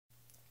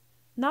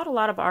Not a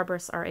lot of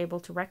arborists are able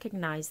to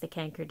recognize the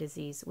canker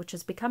disease, which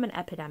has become an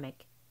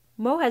epidemic.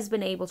 Moe has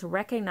been able to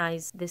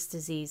recognize this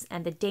disease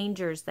and the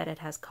dangers that it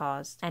has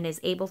caused and is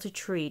able to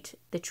treat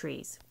the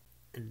trees.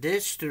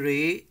 This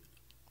tree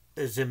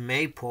is a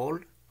maple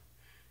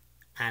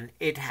and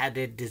it had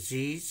a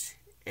disease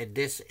in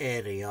this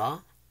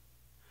area.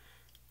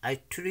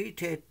 I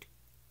treated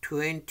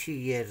 20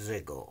 years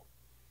ago.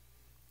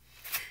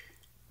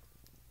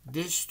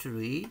 This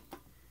tree,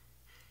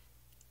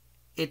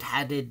 it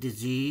had a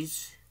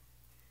disease.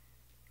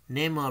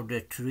 Name of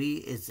the tree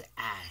is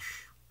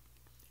ash.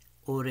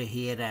 Over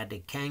here had a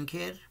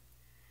canker.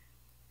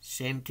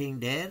 Same thing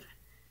there.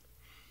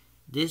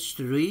 This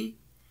tree,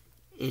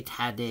 it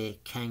had a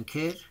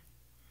canker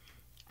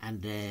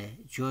and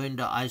joined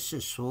the ice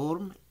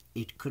storm.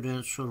 It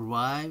couldn't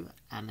survive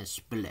and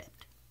split.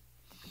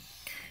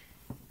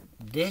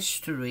 This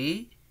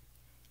tree,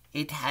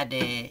 it had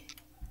a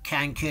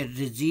canker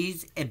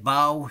disease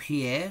above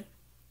here,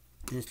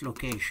 this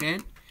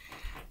location,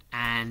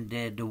 and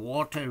the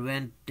water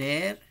went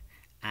there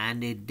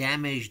and it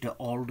damaged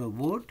all the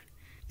wood.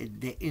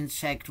 The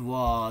insect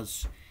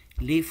was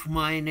leaf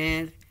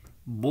miner,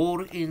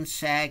 boar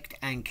insect,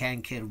 and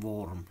canker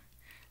worm,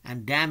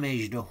 and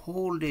damaged the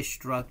whole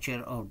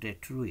structure of the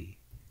tree.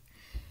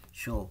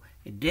 So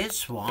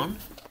this one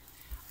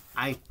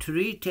I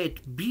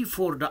treated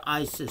before the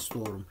ice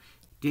storm.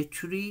 The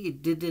tree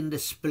it didn't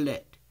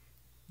split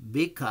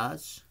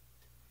because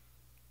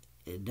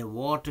the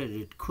water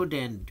it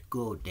couldn't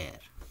go there.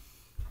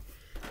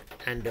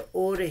 And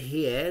over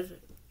here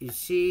you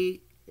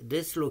see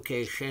this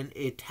location,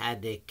 it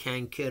had a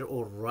canker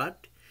or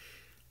rot,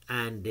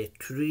 and the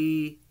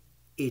tree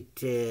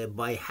it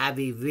by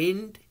heavy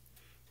wind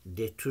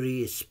the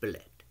tree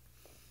split.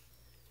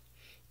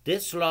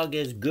 This log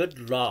is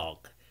good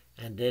log,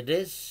 and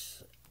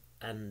this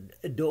and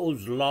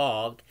those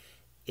log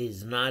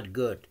is not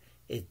good.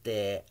 It's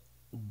the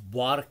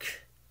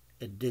bark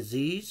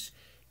disease.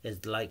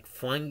 It's like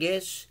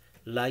fungus,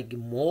 like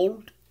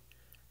mold.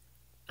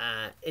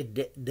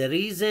 The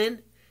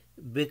reason,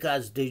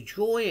 because the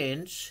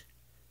joints,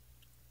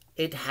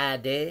 it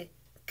had a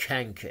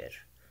canker.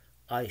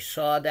 I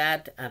saw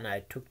that and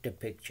I took the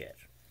picture.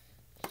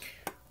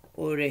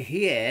 Over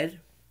here,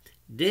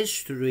 this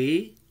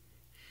tree,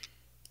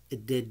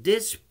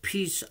 this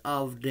piece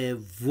of the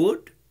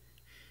wood,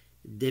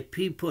 the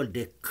people,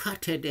 they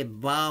cut it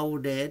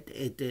above it.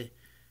 It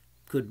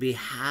could be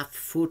half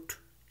foot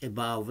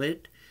above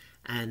it,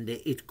 and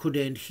it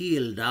couldn't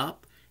heal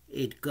up.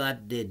 It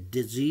got the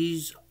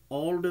disease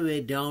all the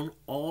way down.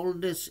 All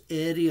this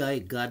area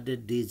it got the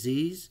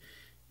disease,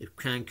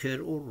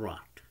 canker or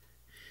rot.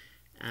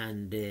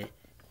 And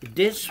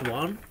this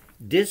one,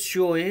 this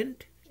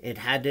joint, it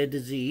had a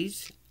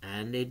disease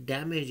and it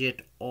damaged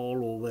it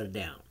all over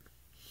down.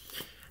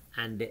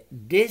 And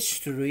this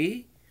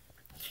tree,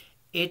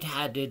 it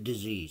had a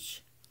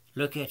disease.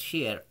 Look at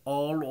here,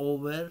 all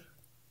over.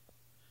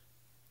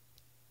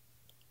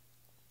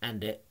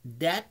 And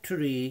that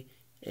tree,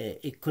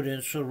 it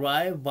couldn't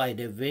survive by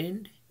the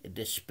wind,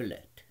 it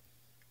split.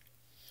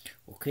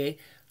 Okay,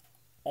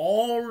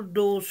 all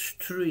those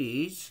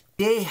trees,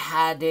 they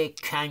had a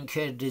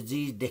canker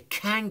disease. The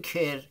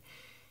canker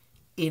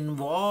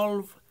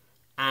involved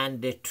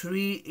and the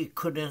tree, it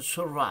couldn't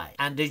survive.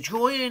 And the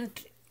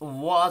joint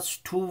was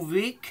too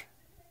weak,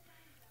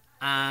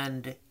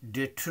 and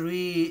the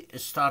tree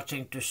is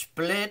starting to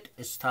split,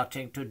 is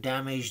starting to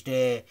damage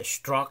the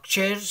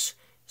structures,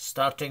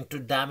 starting to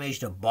damage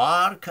the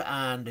bark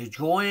and the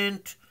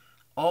joint,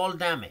 all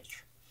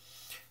damage.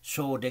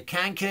 So the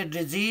canker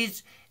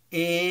disease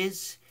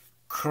is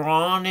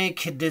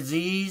chronic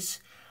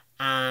disease,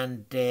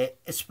 and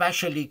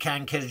especially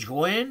canker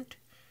joint,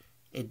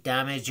 it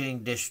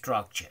damaging the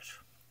structure.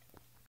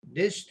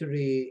 This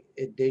tree,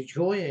 the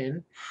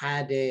joint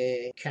had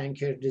a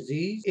canker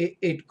disease.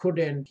 It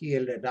couldn't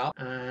heal it up,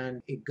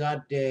 and it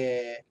got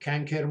the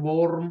canker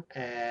worm,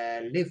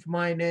 leaf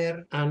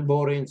miner, and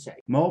boar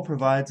insect. Moe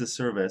provides a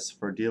service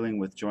for dealing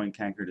with joint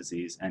canker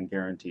disease and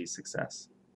guarantees success.